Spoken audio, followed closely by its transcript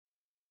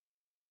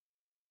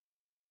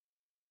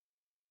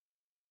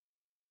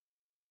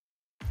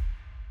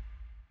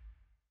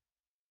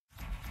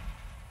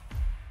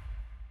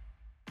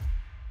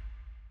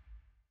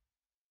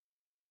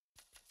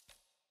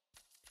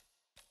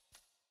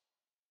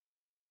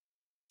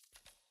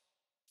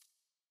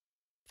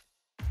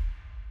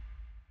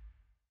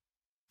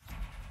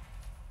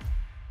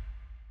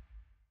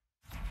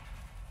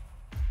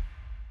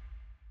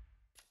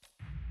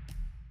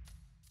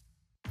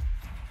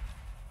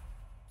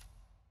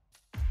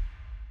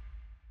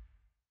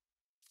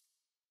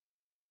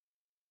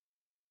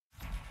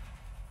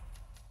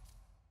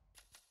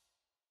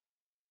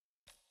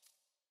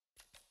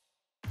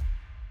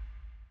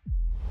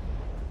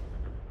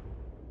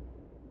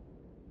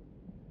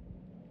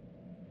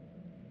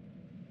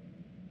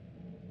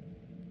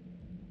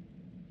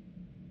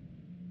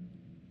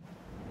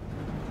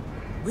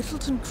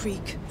Whittleton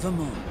Creek,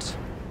 Vermont.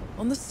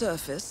 On the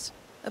surface,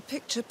 a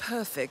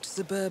picture-perfect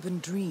suburban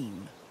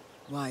dream.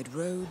 Wide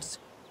roads,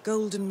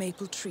 golden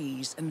maple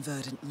trees, and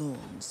verdant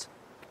lawns.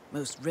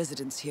 Most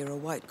residents here are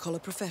white-collar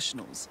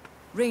professionals,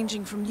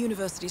 ranging from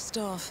university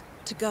staff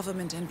to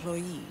government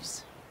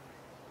employees.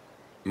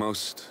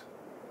 Most,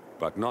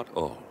 but not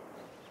all.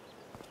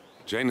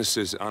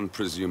 Janus's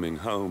unpresuming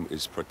home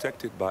is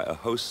protected by a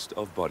host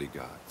of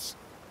bodyguards,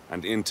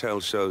 and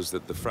intel shows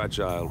that the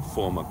fragile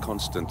former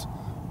constant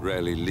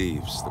rarely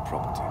leaves the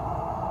property.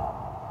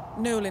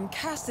 Nolan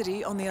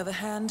Cassidy, on the other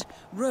hand,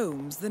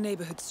 roams the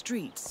neighborhood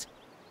streets.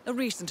 A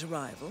recent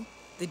arrival,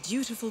 the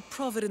dutiful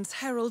Providence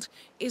Herald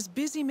is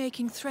busy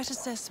making threat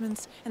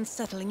assessments and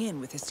settling in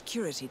with his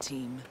security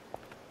team.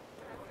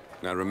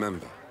 Now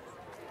remember,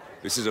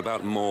 this is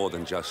about more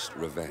than just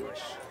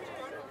revenge.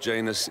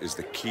 Janus is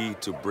the key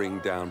to bring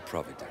down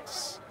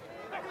Providence.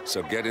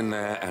 So get in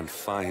there and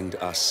find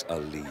us a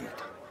lead.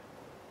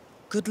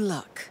 Good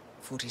luck,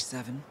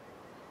 47.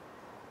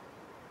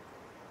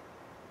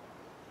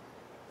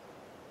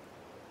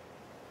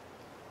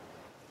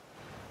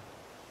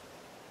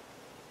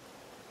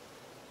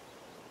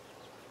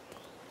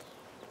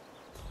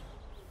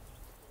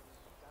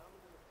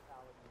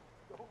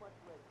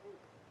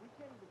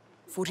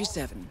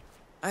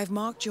 I've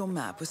marked your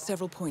map with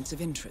several points of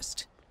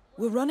interest.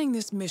 We're running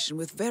this mission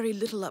with very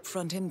little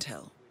upfront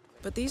intel,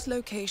 but these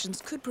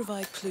locations could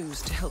provide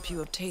clues to help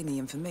you obtain the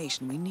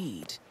information we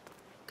need.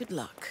 Good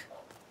luck.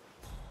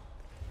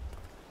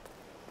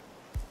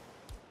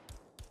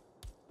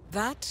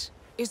 That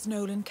is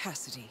Nolan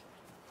Cassidy.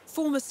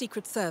 Former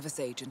Secret Service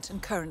agent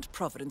and current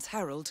Providence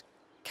Herald,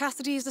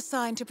 Cassidy is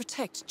assigned to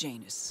protect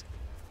Janus.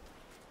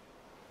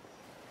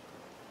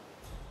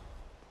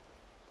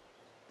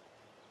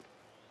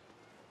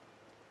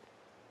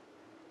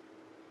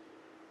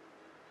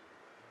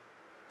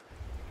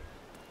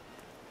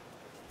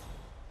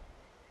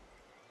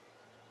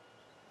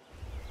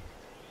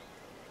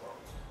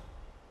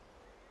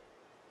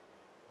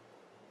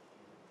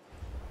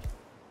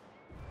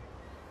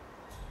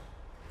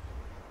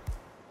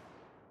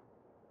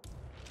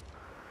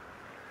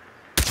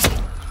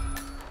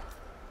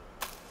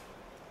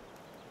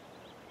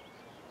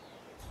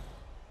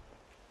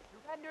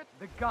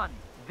 The gun,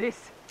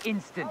 this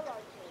instant.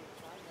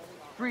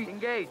 Free,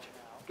 engage.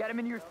 Get him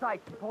in your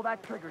sights and pull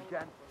that trigger,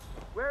 Jen.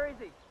 Where is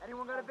he?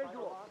 Anyone got a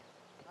visual?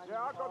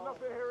 Yeah, I've got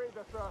nothing here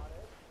either, sir.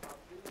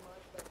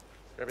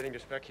 Everything to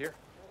spec here?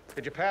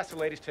 Did you pass the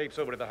latest tapes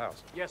over to the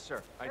house? Yes,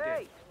 sir, I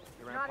did.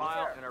 They're in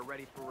file and are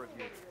ready for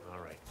review. All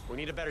right. We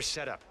need a better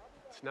setup.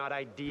 It's not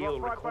ideal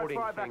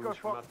recording things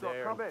from up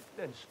there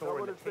and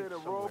storing the tapes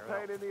somewhere else.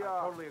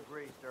 I totally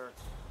agree, sir.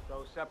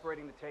 So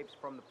separating the tapes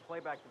from the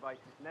playback device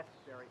is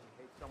necessary in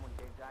case someone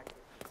gains access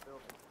to the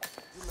building.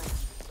 You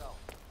mentioned yourself.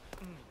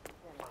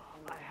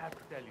 I have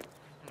to tell you,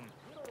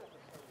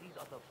 these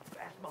are the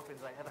best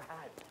muffins I ever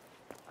had.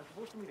 I'm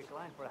supposed to meet a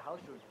client for a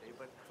house show today,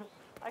 but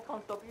I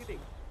can't stop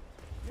eating.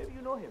 Maybe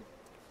you know him,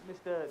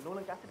 Mr.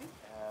 Nolan Cassidy?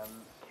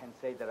 Can't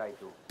say that I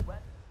do. Well,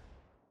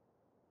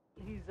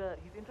 he's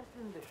interested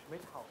in the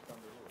Schmidt house down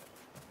the road.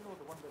 You know,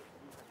 the one that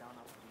you cut down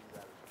after the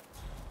rally.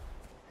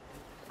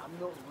 I'm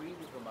not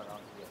really from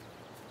around here.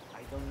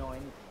 I don't know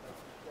anything.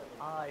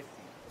 I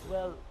see.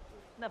 Well,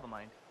 never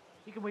mind.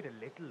 He can wait a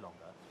little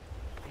longer.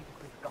 Need to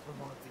quick a couple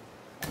more things.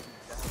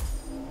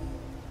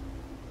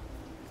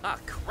 Ah,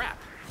 crap!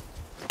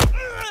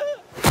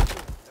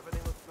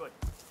 Everything looks good.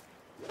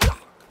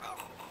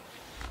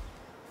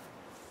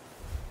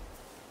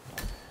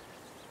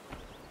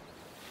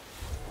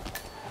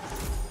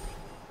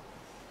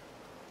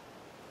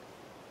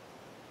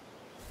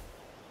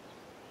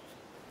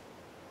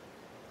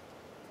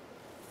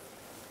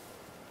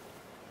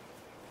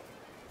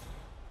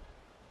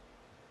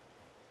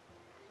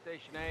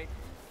 Station 8,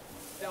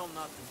 still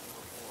nothing to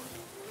report.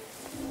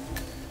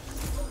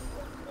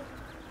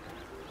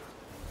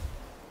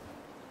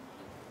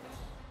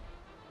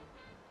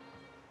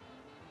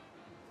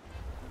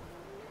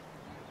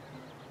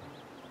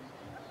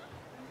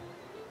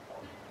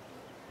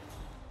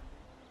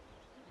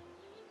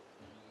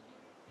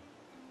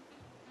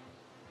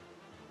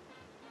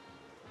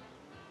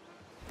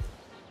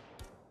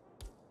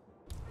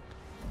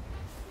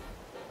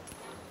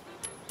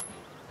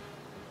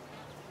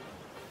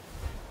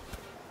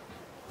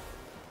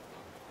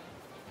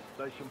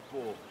 Station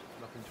 4,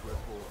 nothing to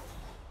report.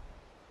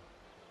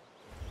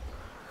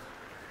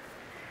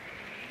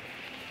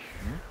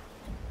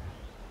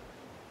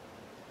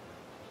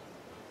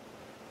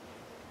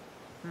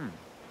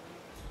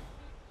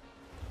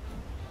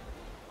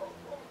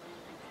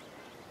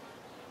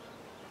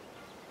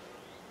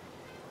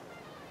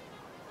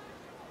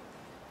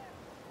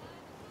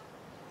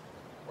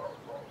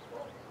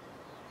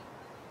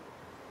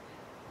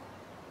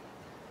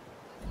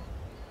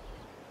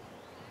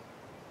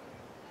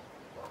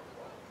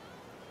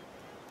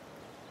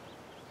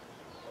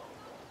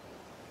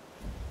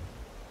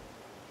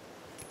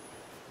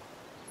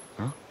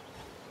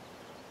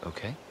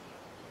 Okay.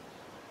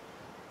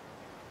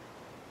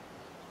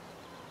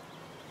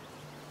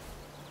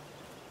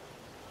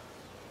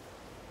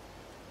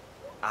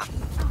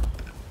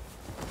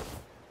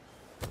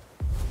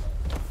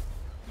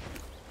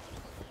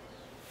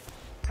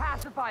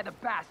 Pacify the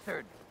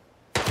bastard!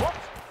 What?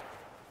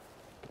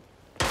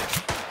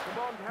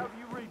 Command, how do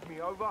you read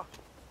me? Over.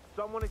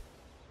 Someone is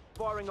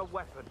firing a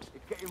weapon.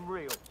 It's getting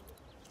real.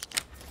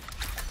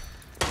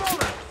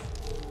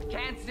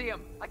 Can't see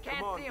him. I can't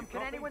Come on, see him. you Can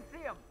copy? anyone see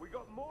him? We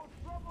got more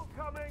trouble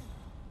coming.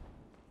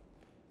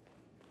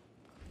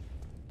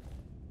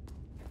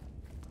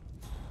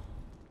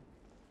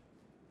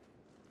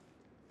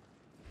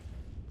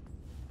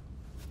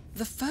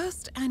 The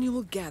first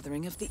annual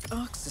gathering of the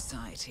Ark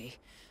Society.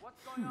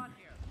 What's going on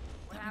here?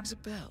 What Rings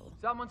happened? a bell.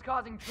 Someone's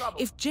causing trouble.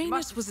 If You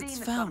must Janus have was seen its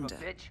the son of a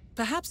founder, bitch.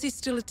 perhaps he's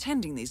still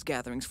attending these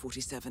gatherings,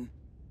 47.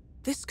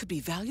 This could be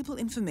valuable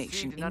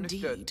information Received and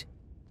understood. indeed.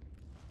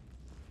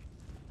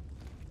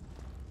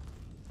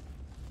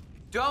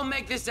 Don't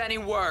make this any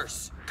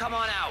worse. Come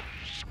on out.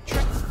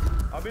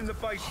 I'm in the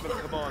basement,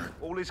 Command.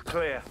 All is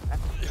clear.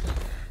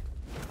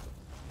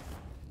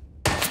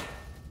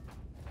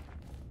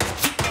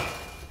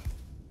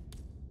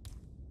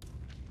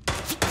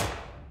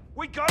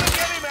 We gotta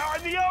get him out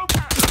in the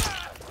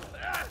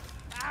open!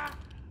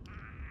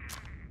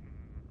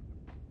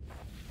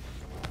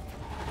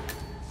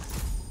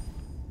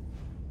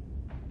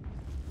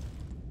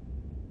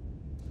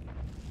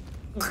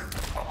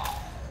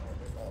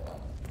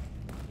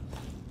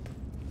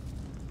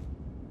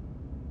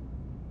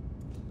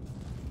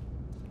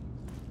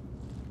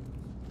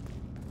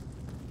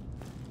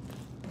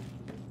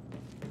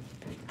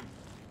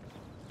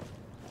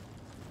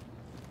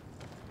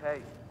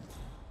 Hey.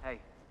 Hey.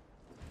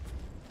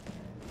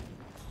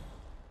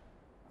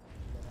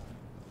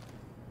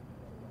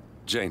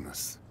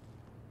 Janus.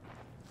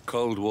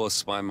 Cold War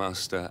spy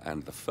master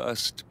and the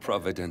first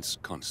Providence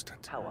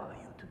constant. How are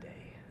you today?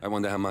 I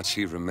wonder how much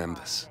he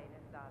remembers.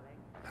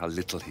 How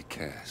little he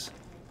cares.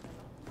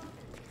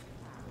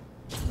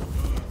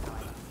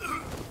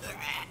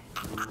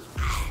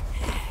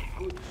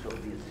 Good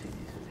Soviet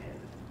cities in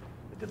heaven.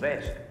 But the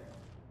West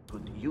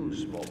could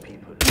use more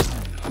people.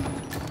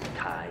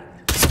 Kind.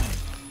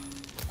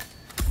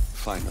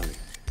 Finally,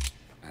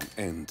 an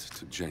end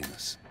to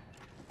Janus.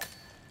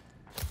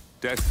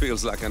 Death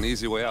feels like an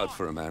easy way out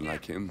for a man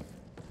like him.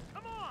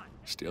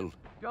 Still,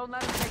 Don't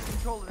let him take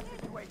control of the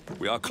situation.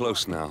 we are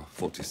close now,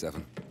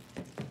 47.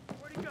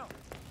 Where'd he go?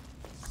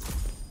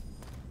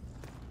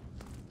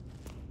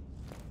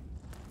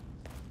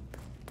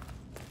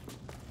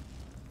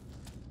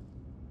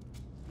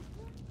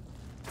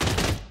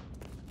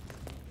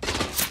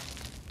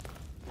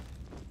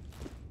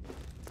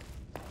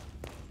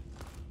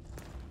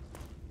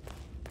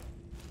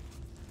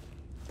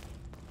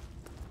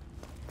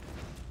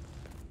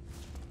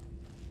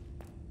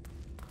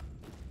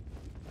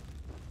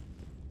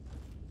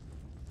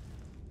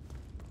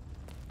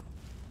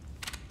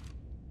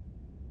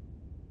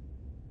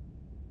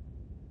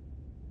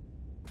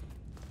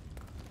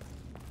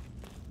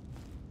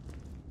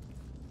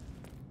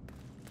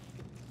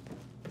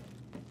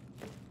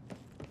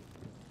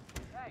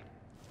 Hey,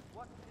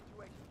 what's the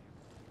situation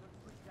here? You look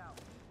freaked out.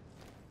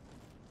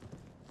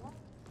 What?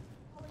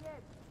 Calling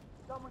in.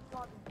 Someone's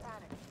causing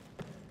panic.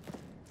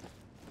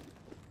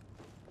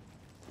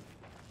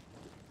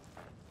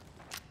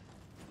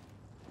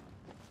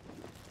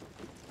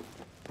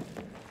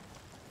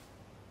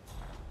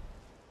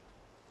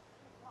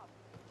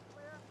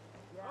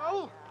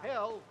 Oh,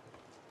 hell!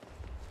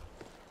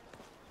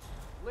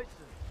 Listen,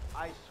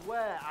 I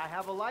swear I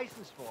have a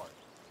license for it.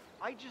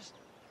 I just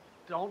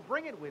don't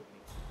bring it with me.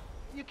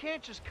 You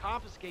can't just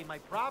confiscate my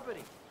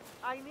property.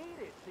 I need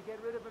it to get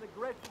rid of an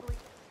aggressively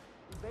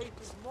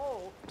invasive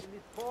mole in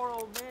this poor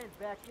old man's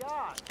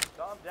backyard.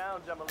 Calm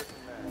down, demolition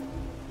man.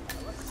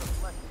 Unless it's a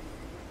flesh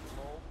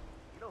mole,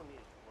 you don't need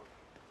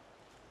explosives.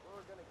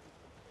 We're gonna keep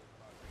them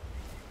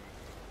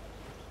safe.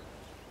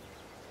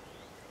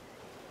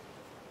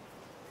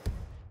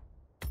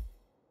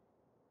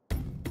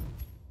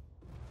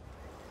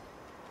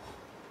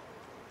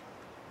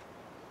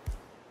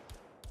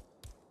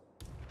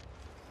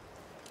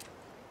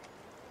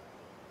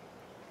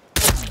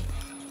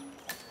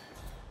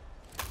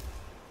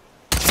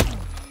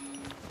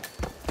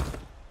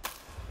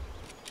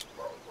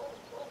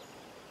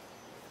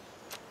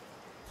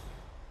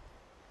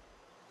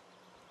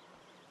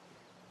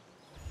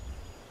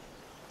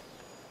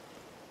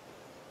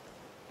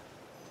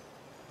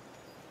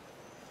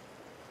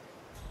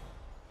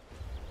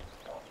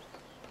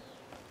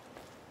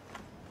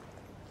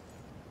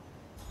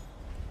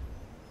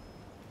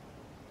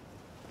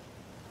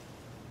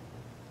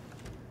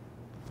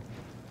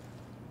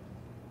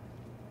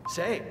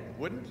 Say,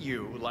 wouldn't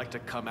you like to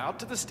come out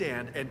to the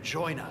stand and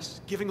join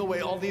us, giving away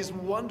all these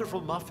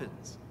wonderful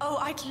muffins? Oh,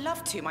 I'd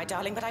love to, my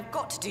darling, but I've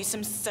got to do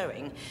some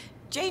sewing.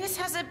 Janus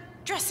has a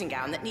dressing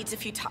gown that needs a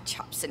few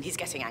touch-ups, and he's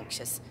getting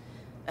anxious.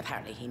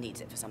 Apparently, he needs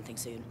it for something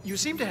soon. You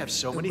seem to have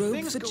so A many robe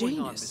things for going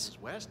on, Janus.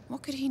 Mrs. West.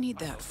 What could he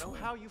need I that don't know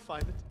for? how you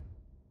find it.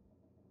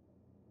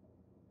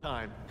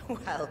 Time.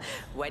 Well,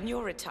 when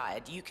you're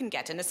retired, you can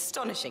get an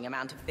astonishing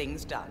amount of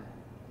things done.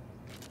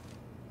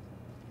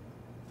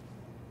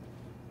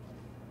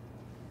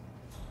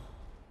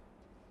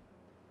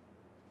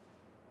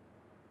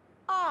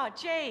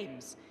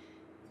 James.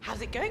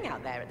 How's it going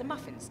out there at the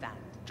muffin stand?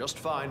 Just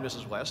fine,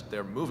 Mrs. West.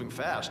 They're moving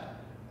fast.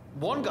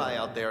 One guy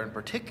out there in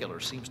particular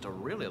seems to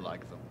really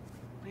like them.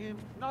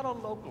 Not a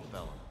local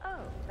fella. Oh,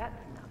 that's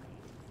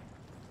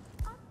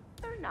nice. Are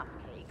there enough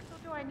cakes, or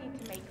do I need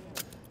to make more?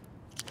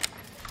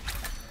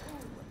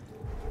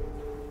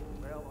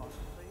 Well,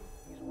 honestly,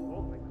 he's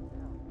wolfing them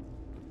down.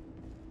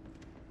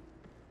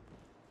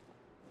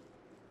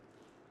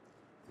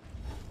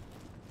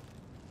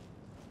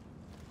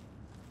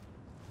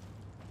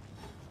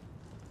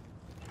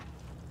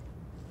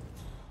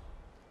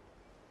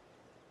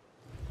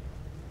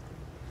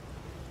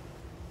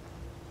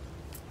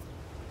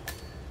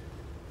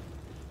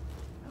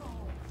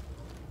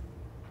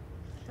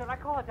 Should I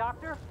call a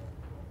doctor?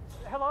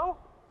 Hello?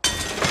 Can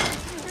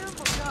you hear him?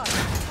 Oh God!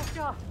 Oh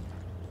God!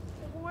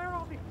 Where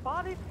all these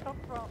bodies come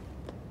from?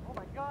 Oh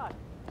my God!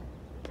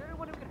 Is there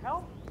anyone who can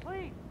help?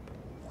 Please!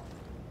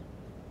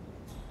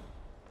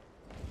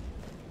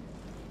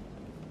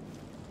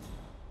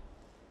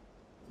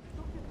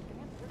 Don't just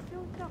stand there. Do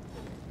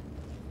something.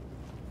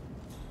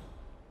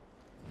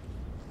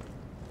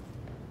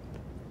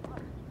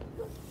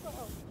 Just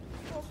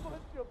a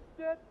bunch of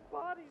dead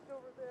bodies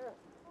over there.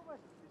 Oh my!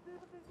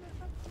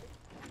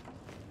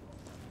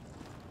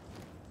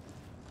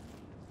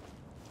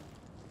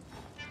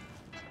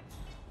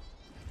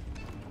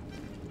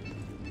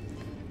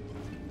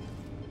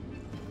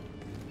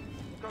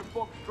 Go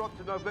Foxtrot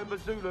to November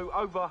Zulu,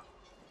 over.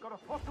 Got a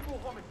possible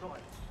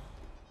homicide.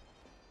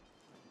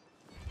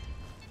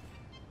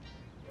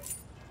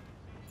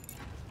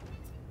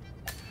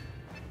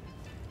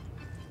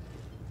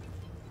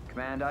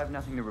 Command, I have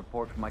nothing to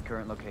report from my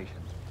current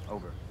location.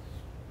 Over.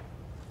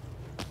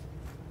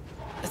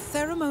 A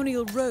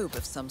ceremonial robe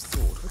of some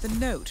sort with a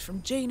note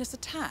from Janus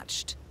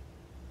attached.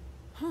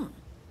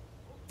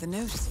 The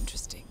note is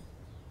interesting.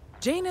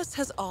 Janus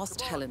has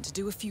asked Helen to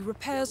do a few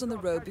repairs on the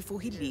robe before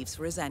he leaves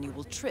for his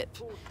annual trip.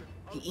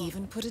 He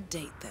even put a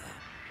date there.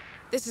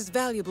 This is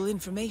valuable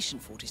information,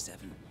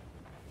 47.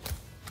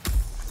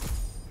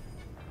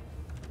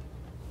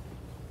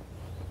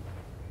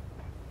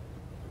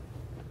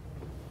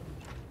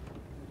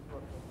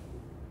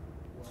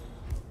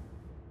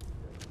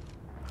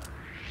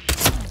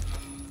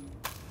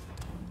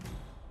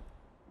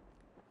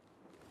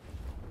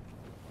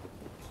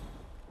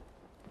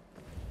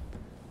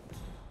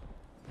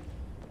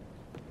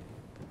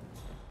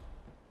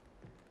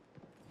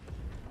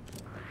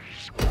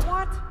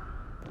 What?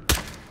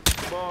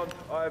 Command,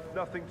 I have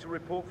nothing to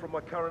report from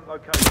my current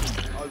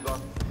location. Over.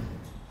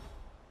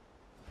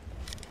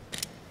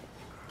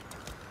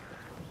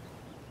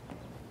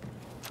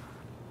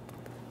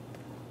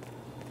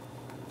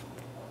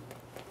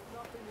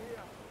 Nothing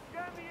here.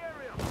 Scan the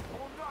area. I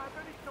will not have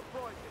any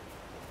surprises.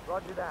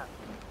 Roger that.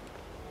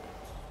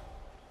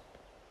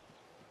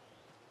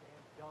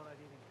 Damn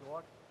donut-eating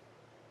dork.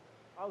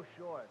 Oh,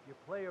 sure, if you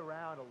play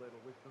around a little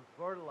with some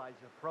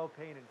fertilizer,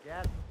 propane, and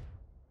gas...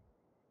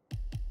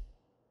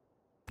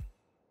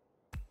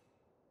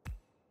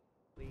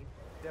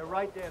 They're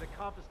right there to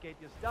confiscate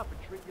your stuff and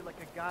treat you like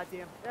a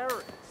goddamn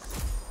terrorist.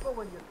 But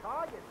when your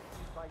target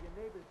is by your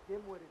neighbor's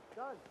dim-witted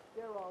son,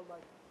 they're all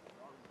like,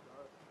 sorry,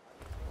 sir.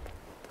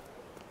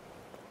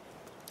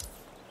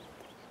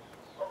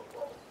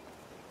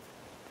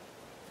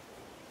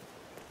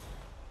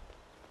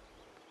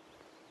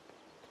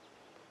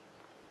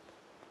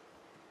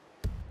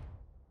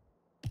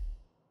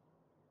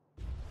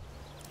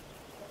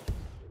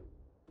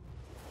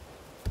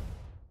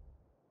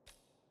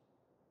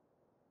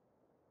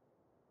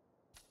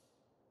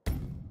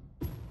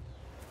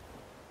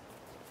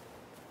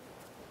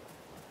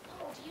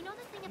 Do you know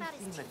the thing about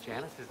his Seen that teeth?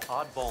 Janice's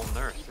oddball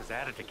nurse is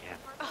at it again.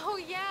 Oh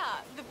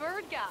yeah, the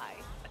bird guy.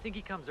 I think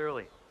he comes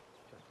early,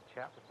 just to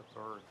chat with the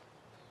birds.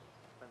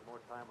 Spends more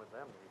time with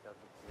them than he does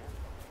with the animals.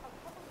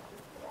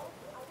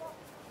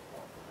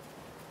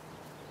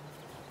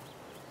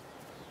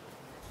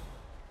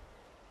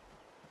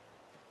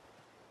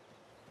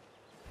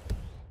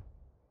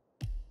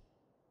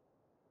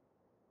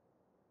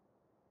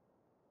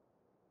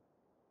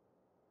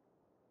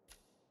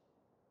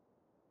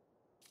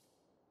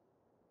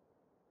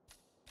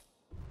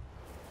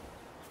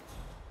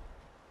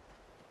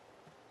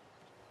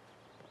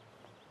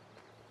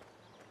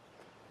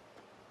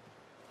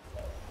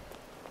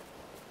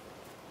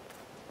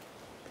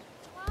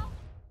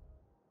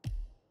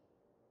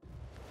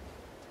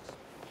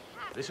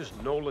 This is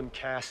Nolan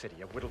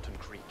Cassidy of Whittleton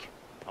Creek.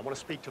 I want to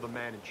speak to the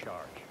man in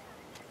charge.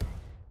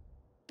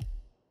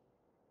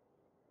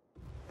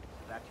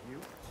 That's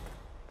you?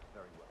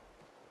 Very well.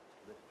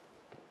 Listen,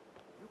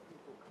 you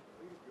people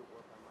completed your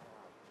work on my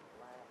house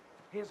last...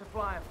 Here's a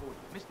flyer for you.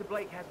 Mr.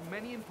 Blake has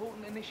many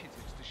important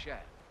initiatives to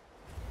share.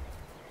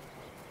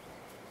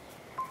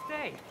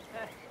 Say,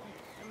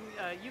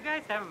 you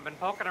guys haven't been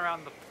poking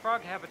around the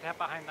frog habitat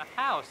behind the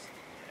house,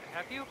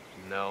 have you?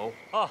 No.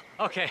 Oh,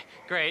 okay,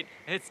 great.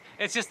 It's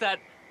just that,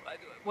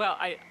 well,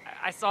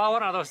 I saw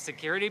one of those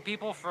security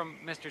people from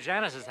Mr.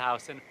 Janice's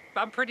house, and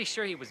I'm pretty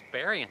sure he was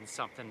burying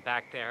something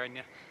back there,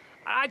 and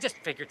I just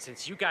figured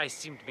since you guys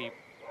seem to be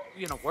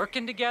you know,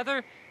 working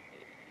together,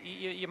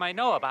 you might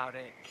know about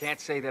it. Can't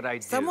say that I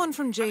do. Someone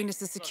from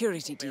Janus's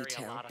security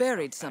detail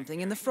buried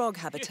something in the frog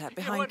habitat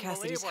behind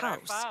Cassidy's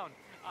house.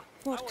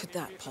 What could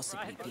that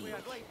possibly be? Remain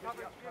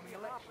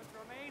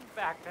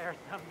back there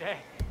someday.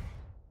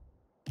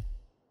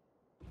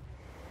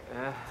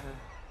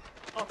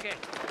 Okay,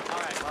 all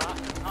right, well,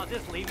 I'll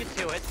just leave you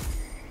to it.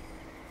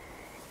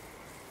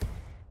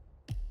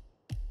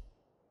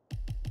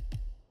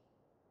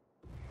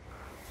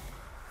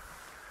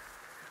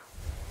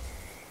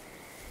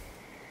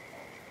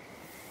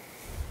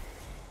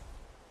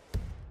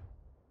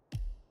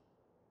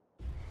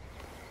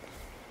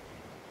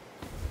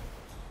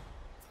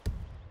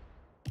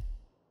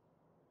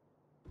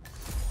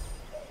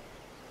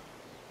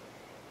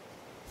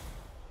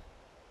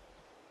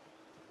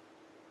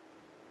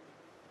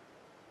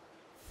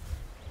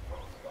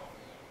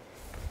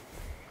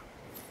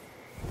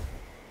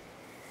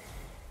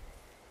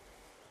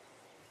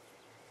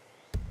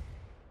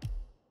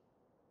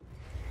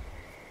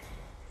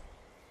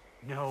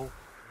 No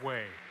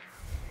way.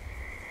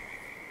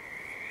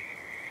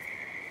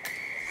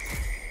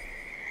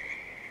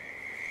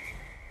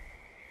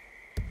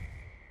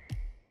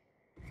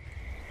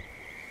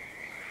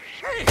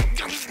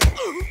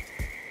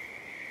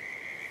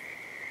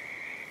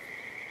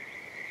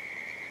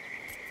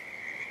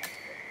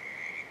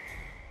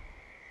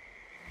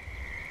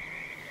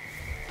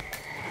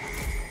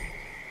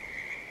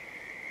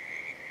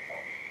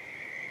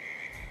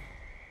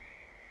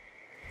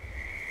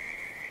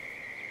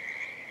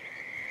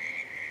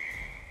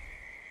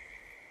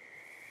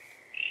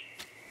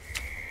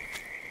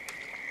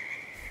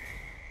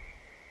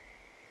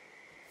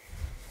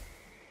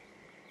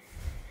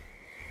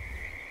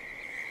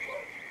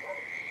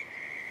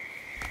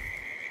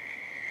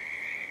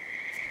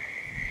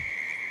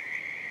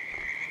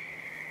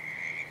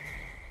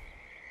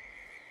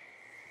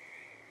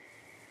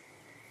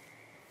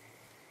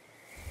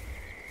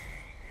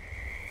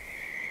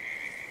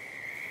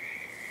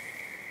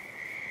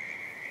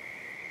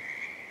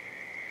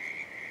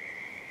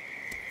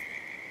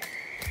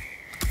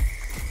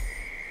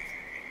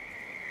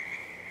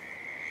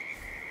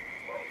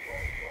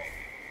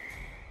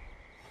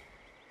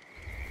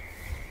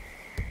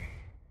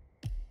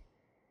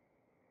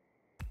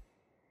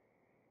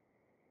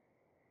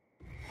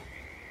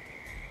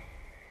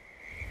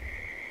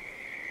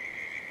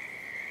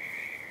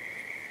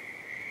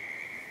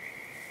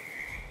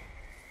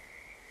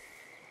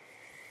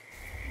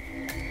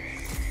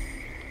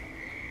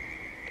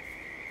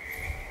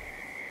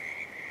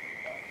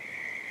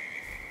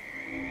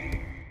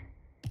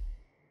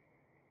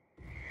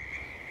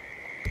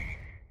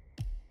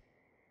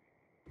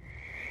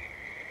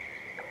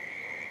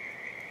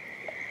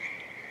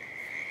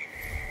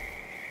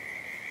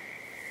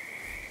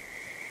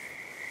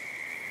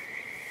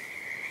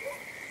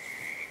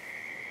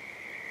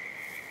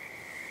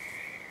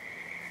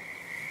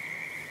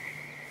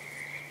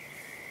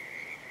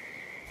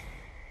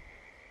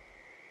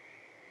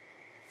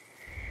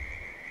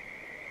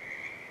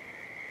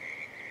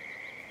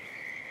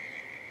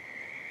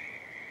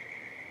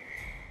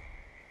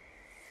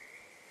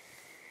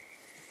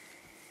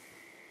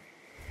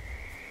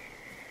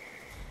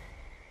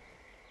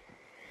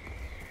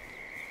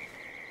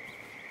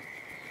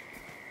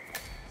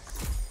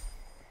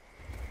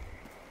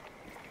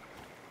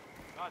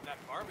 God,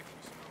 that barbecue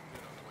smelled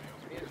good on the way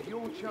over here. It's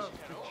your chance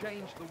to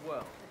change the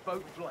world.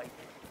 Vote Blake.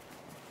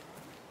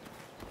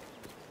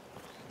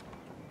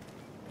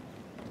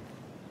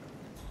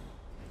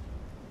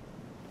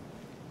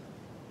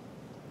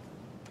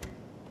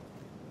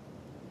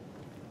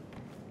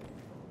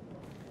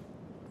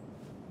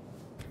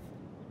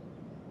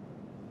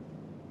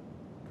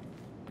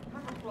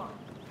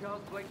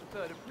 Charles Blake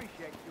III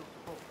appreciates your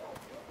support.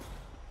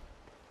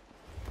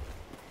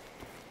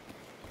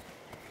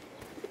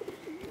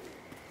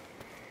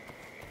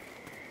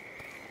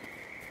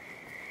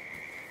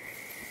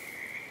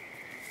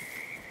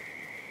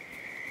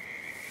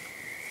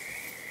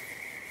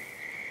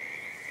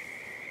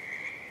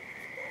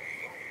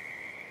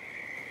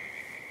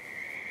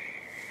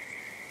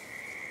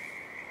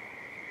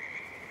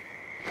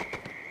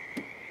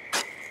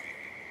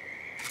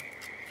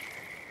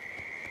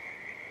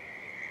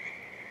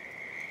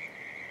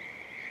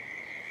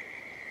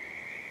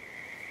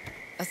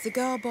 A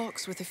cigar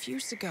box with a few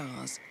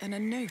cigars and a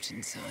note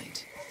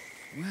inside.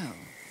 Well,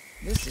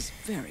 this is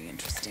very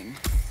interesting.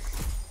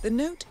 The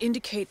note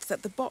indicates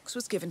that the box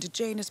was given to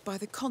Janus by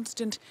the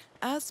Constant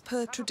as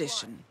per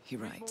tradition, he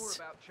writes.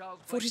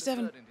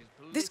 47.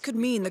 This could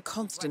mean the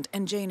Constant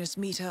and Janus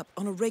meet up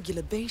on a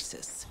regular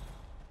basis.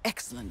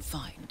 Excellent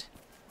find.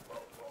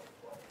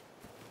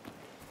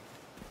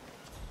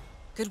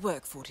 Good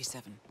work,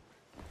 47.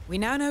 We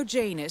now know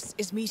Janus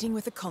is meeting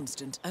with the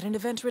Constant at an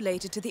event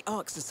related to the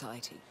Ark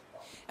Society.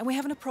 And we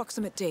have an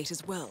approximate date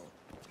as well.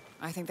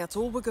 I think that's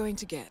all we're going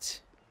to get.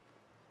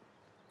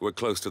 We're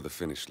close to the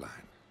finish line.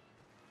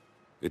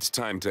 It's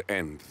time to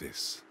end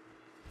this.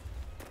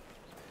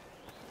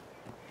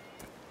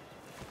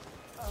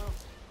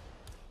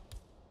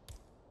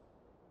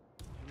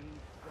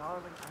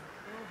 Darling,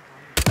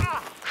 I'm so hungry.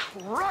 Ah,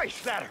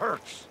 Christ, that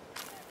hurts!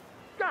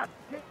 God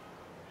damn.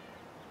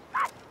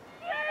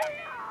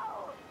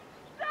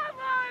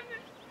 Someone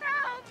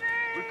help me!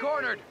 We're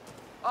cornered.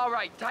 All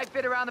right, tight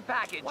fit around the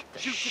package. What the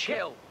Shoot shit? to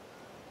kill.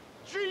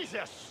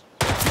 Jesus!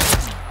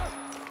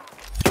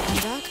 And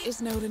that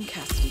is Nolan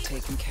Cassidy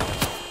taken care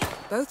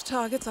of. Both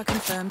targets are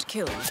confirmed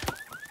killed.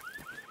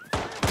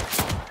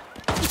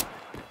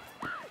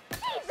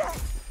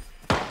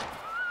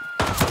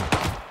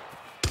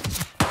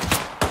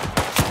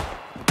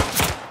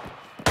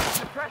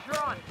 The pressure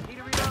on. Need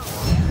to reload.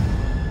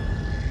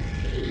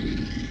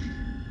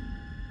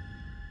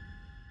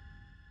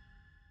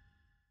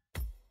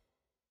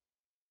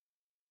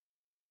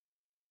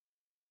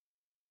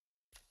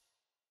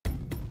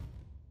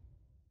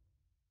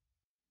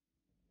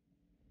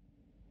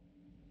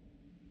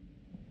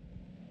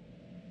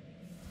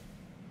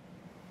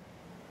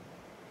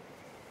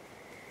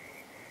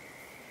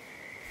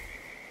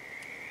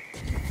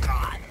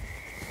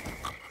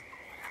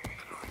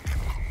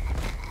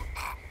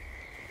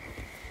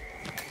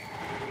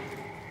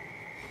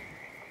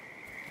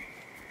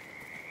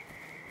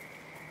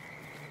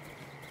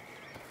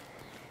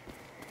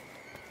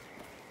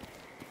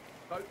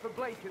 Vote for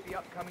Blake at the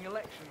upcoming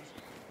elections.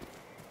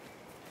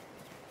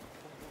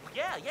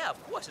 Yeah,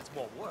 of course it's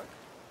more work.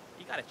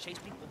 You gotta chase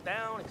people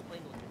down,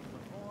 explain what they're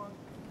doing wrong,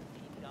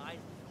 keep your eyes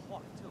in the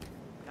heart, too.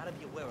 Gotta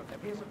be aware of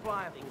everything. Here's a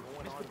flyer. going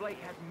on. Mr. Blake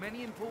has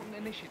many important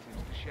initiatives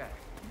to share.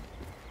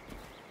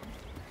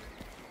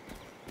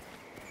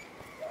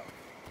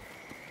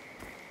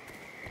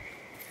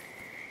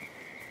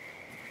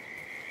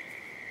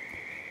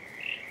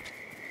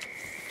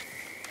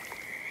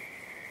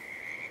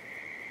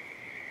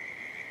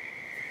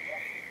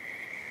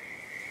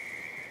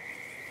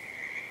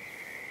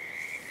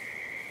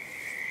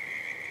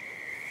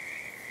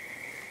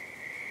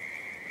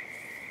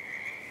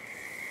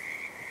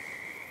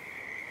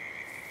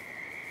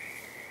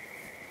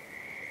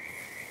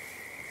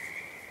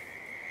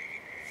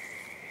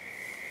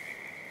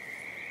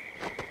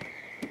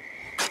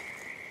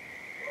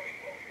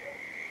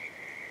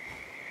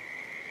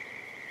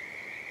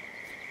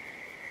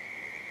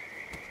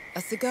 A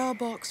cigar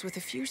box with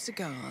a few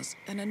cigars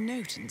and a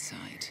note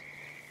inside.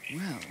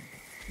 Well,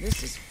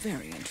 this is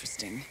very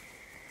interesting.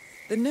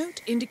 The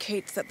note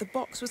indicates that the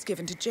box was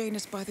given to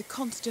Janus by the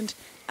Constant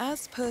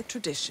as per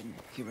tradition,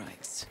 he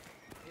writes.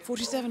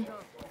 47.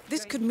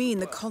 This could mean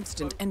the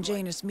Constant and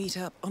Janus meet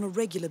up on a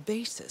regular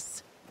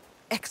basis.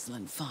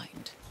 Excellent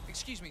find.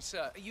 Excuse me,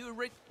 sir. Are you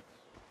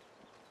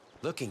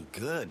Looking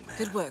good, man.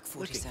 Good work,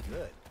 47.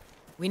 Looking good.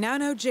 We now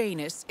know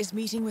Janus is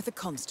meeting with the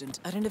Constant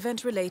at an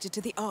event related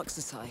to the Ark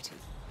Society.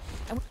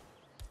 And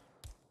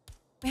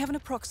we have an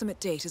approximate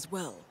date as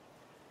well.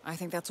 I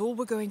think that's all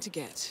we're going to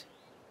get.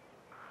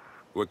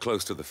 We're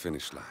close to the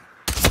finish line.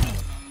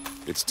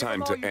 It's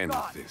time to end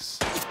this.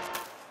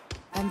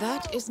 And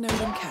that is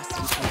Nolan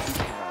Cassidy taken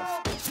care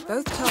of.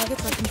 Both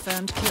targets are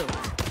confirmed killed.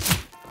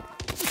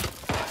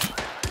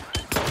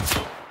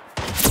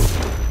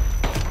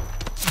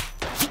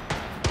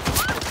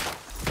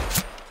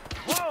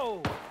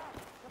 Whoa!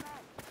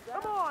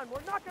 Come on,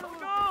 we're not gonna lose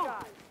this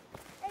guy.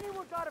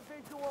 Anyone got a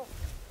visual?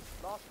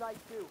 Lost sight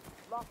two.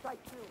 Lost sight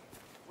two.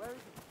 Where is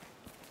he?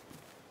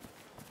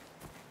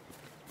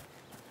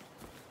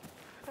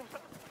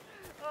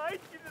 Oh,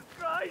 Jesus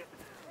Christ!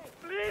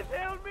 Please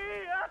help me!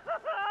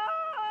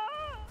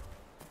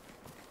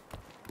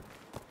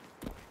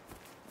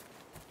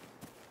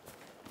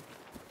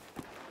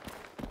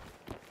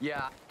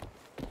 Yeah.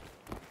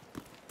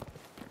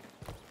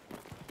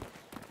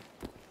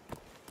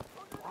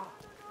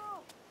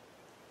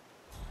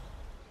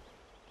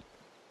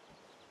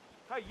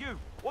 Hey, you!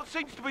 What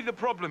seems to be the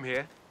problem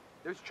here?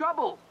 There's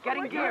trouble.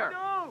 Getting gear.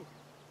 No!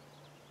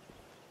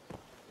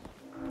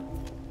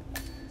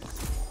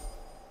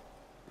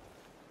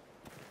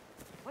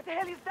 What the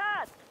hell is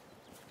that?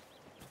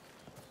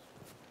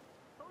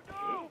 Oh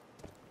no!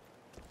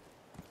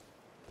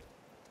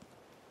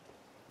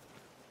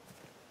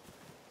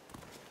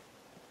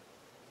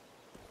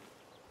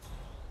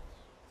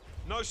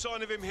 No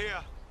sign of him here.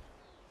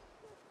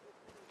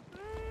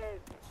 Please!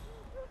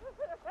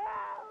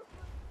 Help!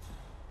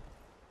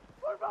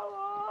 Por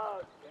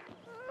favor!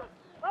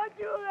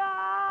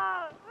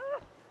 Ayuda!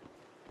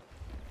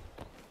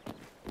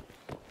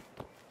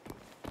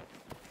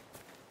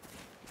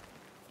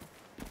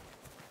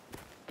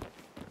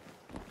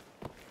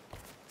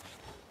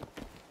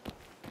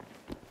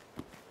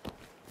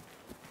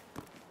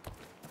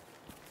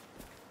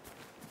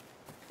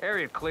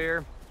 Area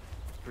clear.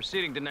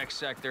 Proceeding to next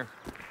sector.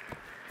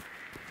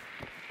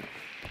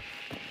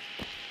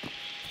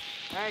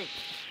 Hey!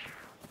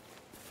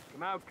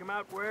 Come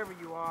out wherever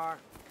you are.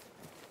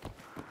 I'm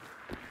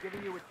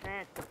giving you a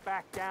chance to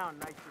back down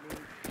nice and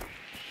easy.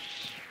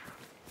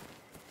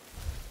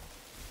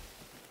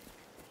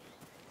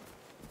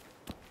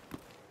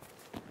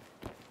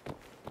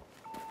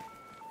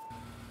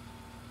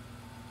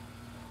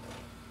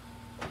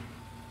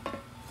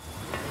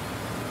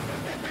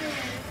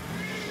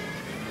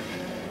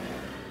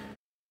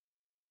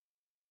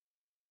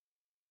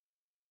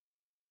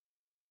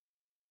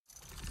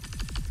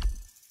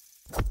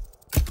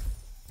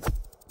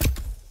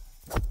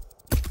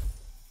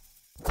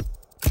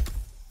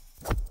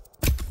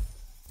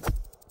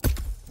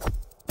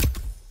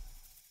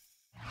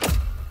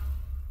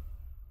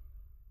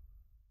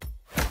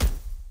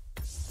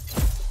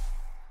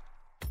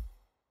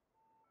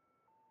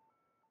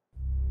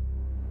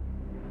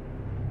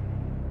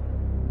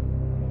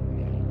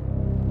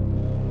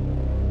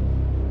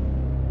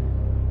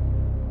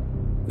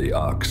 The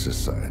Ark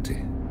Society.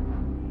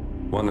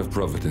 One of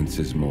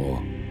Providence's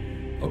more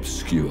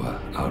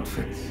obscure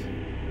outfits.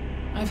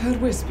 I've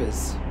heard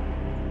whispers.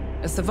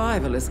 A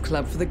survivalist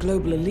club for the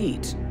global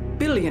elite.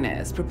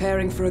 Billionaires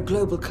preparing for a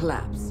global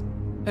collapse.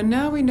 And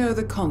now we know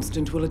the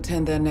Constant will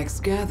attend their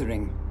next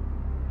gathering.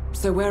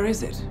 So where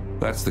is it?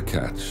 That's the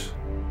catch.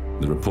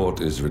 The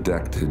report is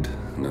redacted.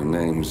 No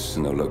names,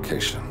 no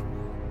location.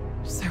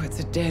 So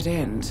it's a dead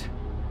end.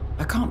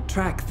 I can't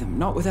track them,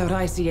 not without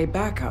ICA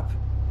backup.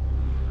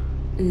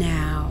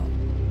 Now,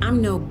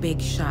 I'm no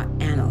big shot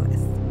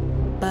analyst,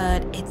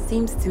 but it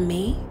seems to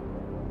me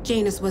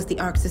Janus was the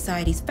Ark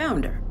Society's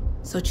founder,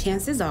 so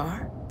chances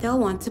are they'll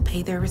want to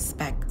pay their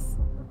respects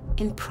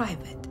in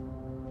private.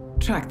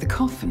 Track the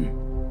coffin.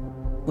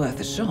 Worth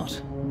a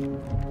shot.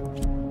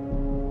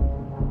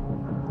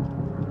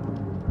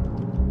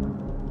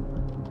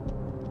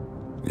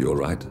 You all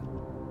right?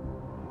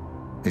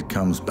 It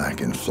comes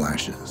back in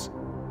flashes.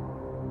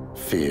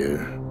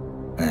 Fear,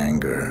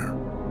 anger,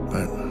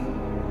 but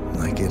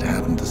like it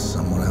happened to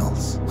someone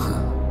else.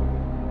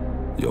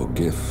 Your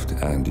gift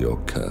and your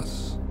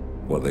curse.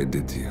 What they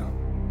did to you.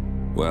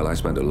 Well, I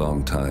spent a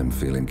long time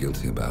feeling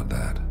guilty about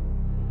that.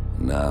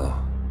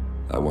 Now,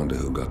 I wonder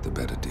who got the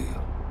better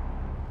deal.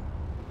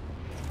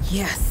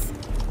 Yes.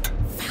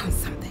 Found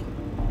something.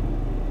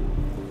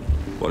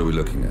 What are we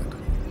looking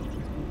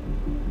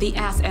at? The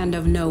ass end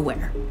of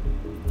nowhere.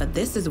 But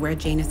this is where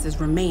Janus's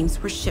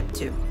remains were shipped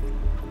to.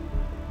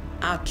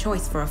 Our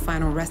choice for a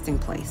final resting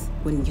place,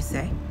 wouldn't you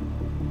say?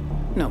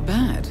 Not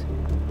bad.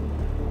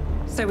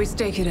 So we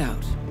stake it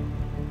out.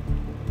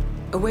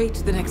 Await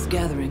the next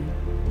gathering.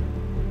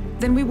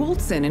 Then we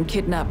waltz in and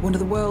kidnap one of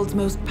the world's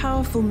most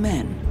powerful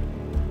men.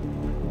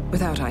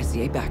 Without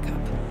ICA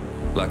backup.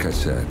 Like I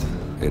said,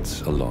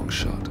 it's a long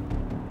shot.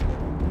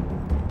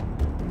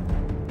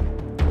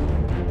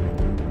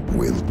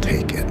 We'll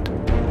take it.